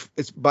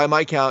it's by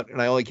my count,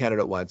 and I only counted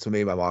it once, so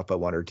maybe I'm off by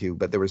 1 or 2,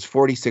 but there was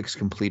 46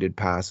 completed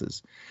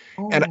passes.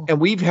 Oh. And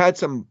we've had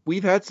some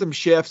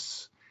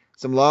shifts,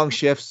 some long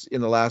shifts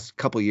in the last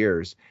couple of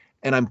years,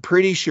 and I'm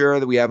pretty sure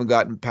that we haven't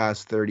gotten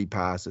past 30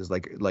 passes,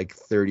 like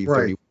 30, right.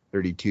 30,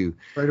 32.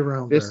 Right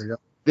around there, yeah.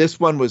 This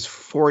one was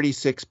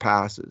 46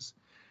 passes.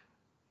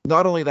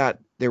 Not only that,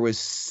 there was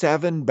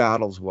 7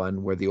 battles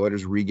won where the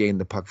Oilers regained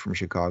the puck from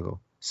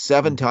Chicago.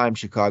 7 times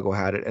Chicago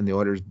had it, and the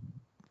Oilers,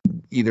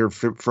 either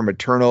from a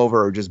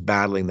turnover or just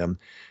battling them,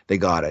 they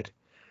got it.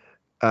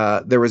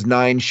 There was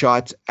 9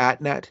 shots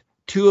at net.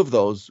 2 of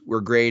those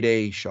were grade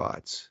A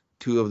shots.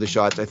 2 of the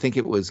shots, I think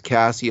it was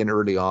Cassian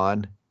early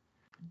on,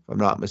 if I'm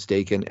not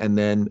mistaken. And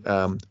then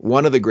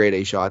one of the grade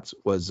A shots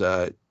was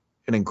an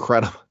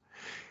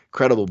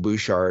incredible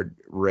Bouchard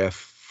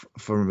riff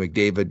from a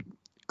McDavid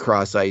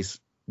cross ice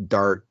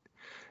dart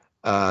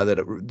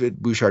that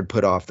Bouchard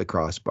put off the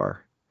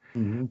crossbar.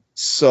 Mm-hmm.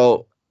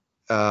 So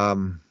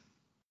that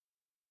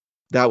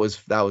was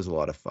a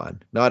lot of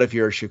fun. Not if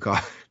you're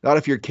Chicago, not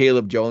if you're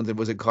Caleb Jones and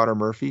was it Connor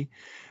Murphy,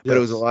 but It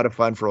was a lot of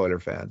fun for Oiler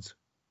fans.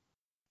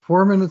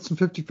 4 minutes and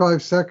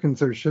 55 seconds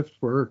their shifts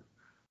were,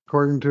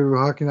 according to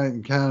Hockey Night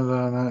in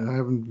Canada, and I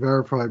haven't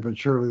verified, but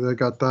surely they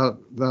got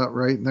that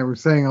right. And they were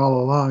saying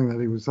all along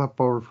that he was up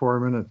over 4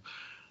 minutes.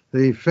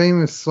 The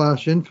famous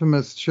 /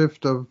 infamous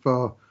shift of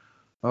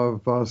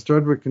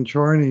Strudwick and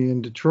Chorney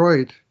in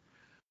Detroit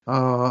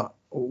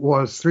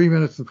was 3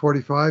 minutes and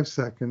 45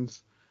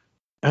 seconds,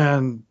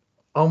 and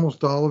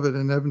almost all of it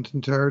in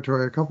Edmonton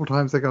territory. A couple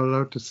times they got it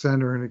out to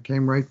center, and it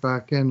came right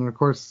back in. And of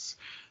course,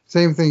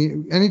 same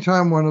thing.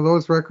 Anytime one of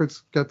those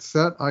records gets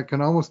set, I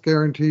can almost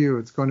guarantee you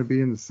it's going to be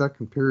in the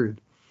second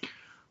period,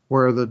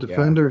 where the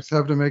defenders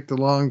have to make the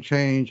long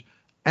change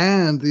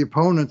and the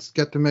opponents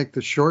get to make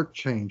the short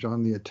change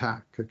on the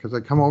attack because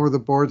they come over the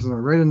boards and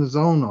they're right in the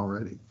zone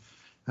already.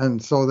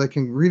 And so they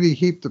can really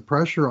heap the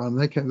pressure on.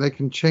 They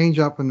can change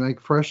up and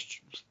make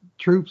fresh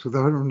troops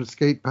without having to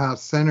skate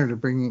past center to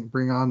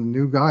bring on the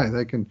new guy.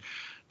 They can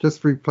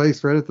just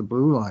replace right at the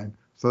blue line.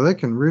 So they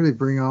can really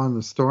bring on the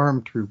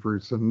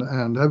stormtroopers,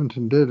 and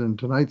Edmonton did in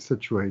tonight's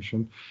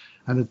situation.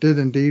 And it did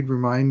indeed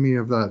remind me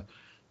of that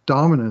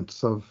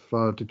dominance of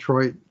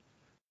Detroit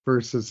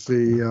versus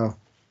the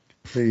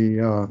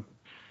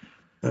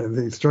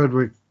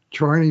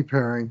Strudwick-Charney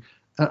pairing.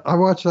 I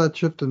watched that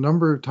shift a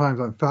number of times.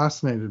 I'm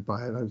fascinated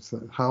by it. I've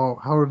said,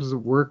 how does it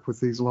work with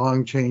these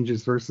long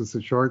changes versus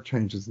the short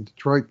changes? And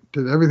Detroit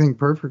did everything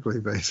perfectly,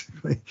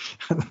 basically.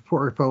 And the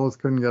poor fellows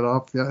couldn't get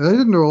off. They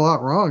didn't do a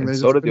lot wrong. And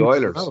so did the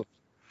Oilers.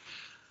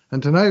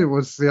 And tonight it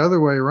was the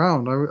other way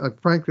around. I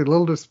frankly a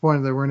little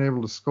disappointed they weren't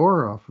able to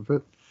score off of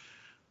it.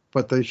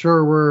 But they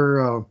sure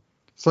were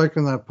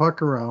cycling that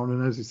puck around.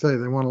 And as you say,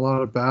 they won a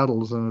lot of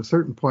battles. And at a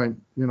certain point,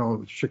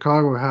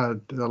 Chicago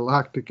had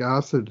lactic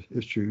acid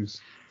issues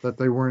that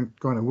they weren't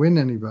going to win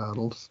any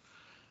battles,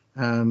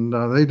 and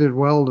they did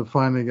well to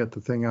finally get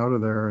the thing out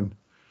of there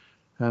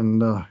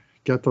and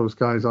get those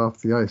guys off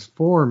the ice.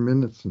 4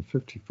 minutes and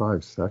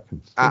 55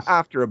 seconds.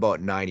 After about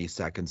 90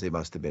 seconds, they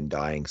must have been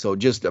dying. So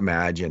just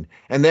imagine.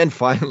 And then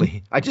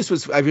finally, I just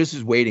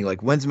was waiting.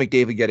 Like, when's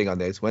McDavid getting on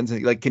this?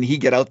 Can he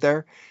get out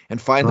there? And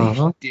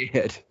finally, he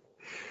did.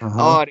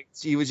 Oh,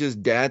 he was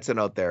just dancing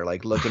out there,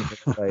 like looking for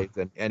the plays,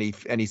 and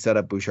he set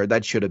up Bouchard.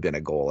 That should have been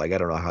a goal. Like, I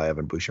don't know how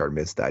Evan Bouchard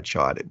missed that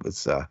shot. It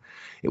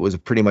was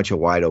pretty much a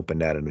wide open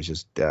net, and it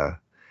was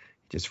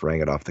just rang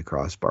it off the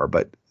crossbar.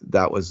 But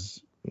that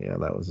was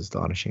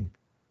astonishing.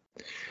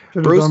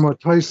 Should have done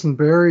what Tyson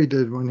Barrie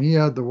did when he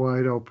had the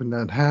wide open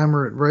net,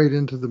 hammer it right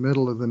into the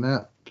middle of the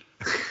net.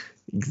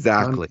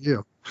 Exactly.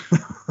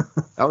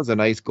 That was a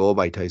nice goal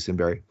by Tyson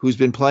Barrie, who's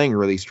been playing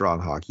really strong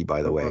hockey,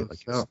 by the way.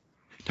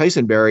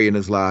 Tyson Barrie in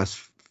his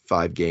last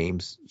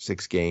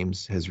 6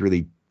 games has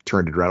really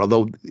turned it around.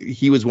 Although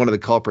he was one of the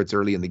culprits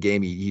early in the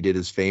game, he did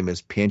his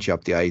famous pinch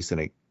up the ice,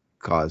 and it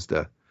caused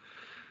a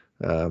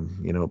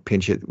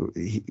pinch it.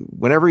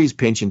 Whenever he's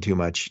pinching too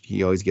much,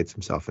 he always gets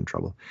himself in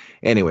trouble.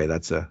 Anyway,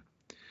 that's a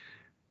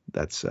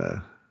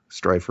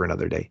strife for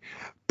another day.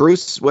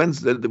 Bruce,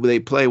 they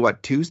play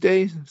what,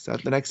 Tuesday? Is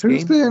that the next game?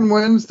 Tuesday and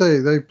Wednesday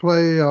they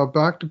play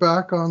back to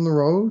back on the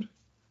road.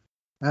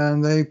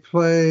 And they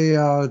play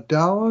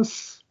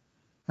Dallas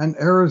and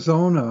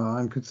Arizona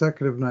on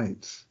consecutive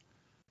nights.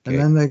 Okay.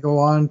 And then they go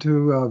on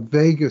to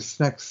Vegas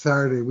next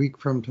Saturday, week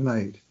from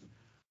tonight.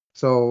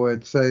 So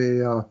it's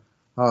a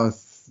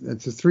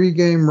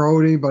 3-game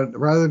roadie, but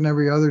rather than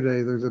every other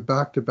day, there's a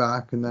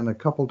back-to-back and then a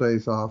couple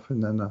days off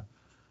and then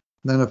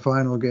a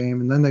final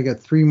game. And then they get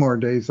 3 more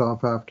days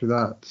off after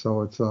that.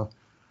 So it's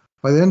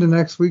by the end of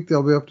next week,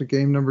 they'll be up to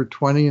game number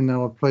 20, and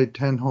they'll play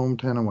 10 home,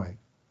 10 away.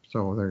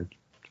 So they're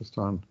just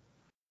on.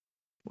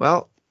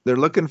 Well, they're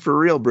looking for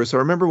real, Bruce. I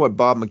remember what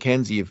Bob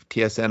McKenzie of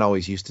TSN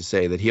always used to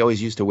say, that he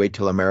always used to wait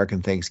till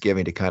American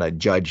Thanksgiving to kind of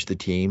judge the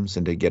teams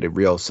and to get a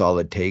real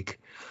solid take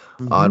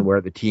on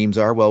where the teams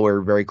are. Well, we're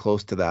very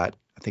close to that.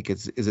 I think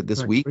is it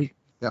this week?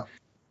 Yeah.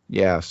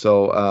 Yeah.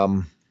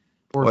 So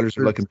Oilers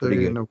are looking pretty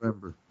good in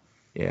November.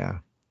 Yeah.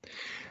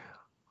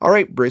 All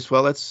right, Bruce.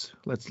 Well, let's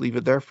leave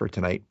it there for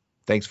tonight.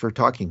 Thanks for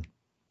talking.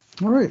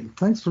 All right.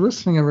 Thanks for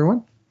listening,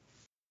 everyone.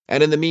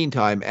 And in the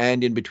meantime,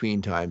 and in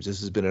between times, this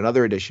has been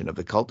another edition of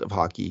the Cult of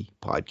Hockey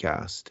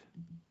podcast.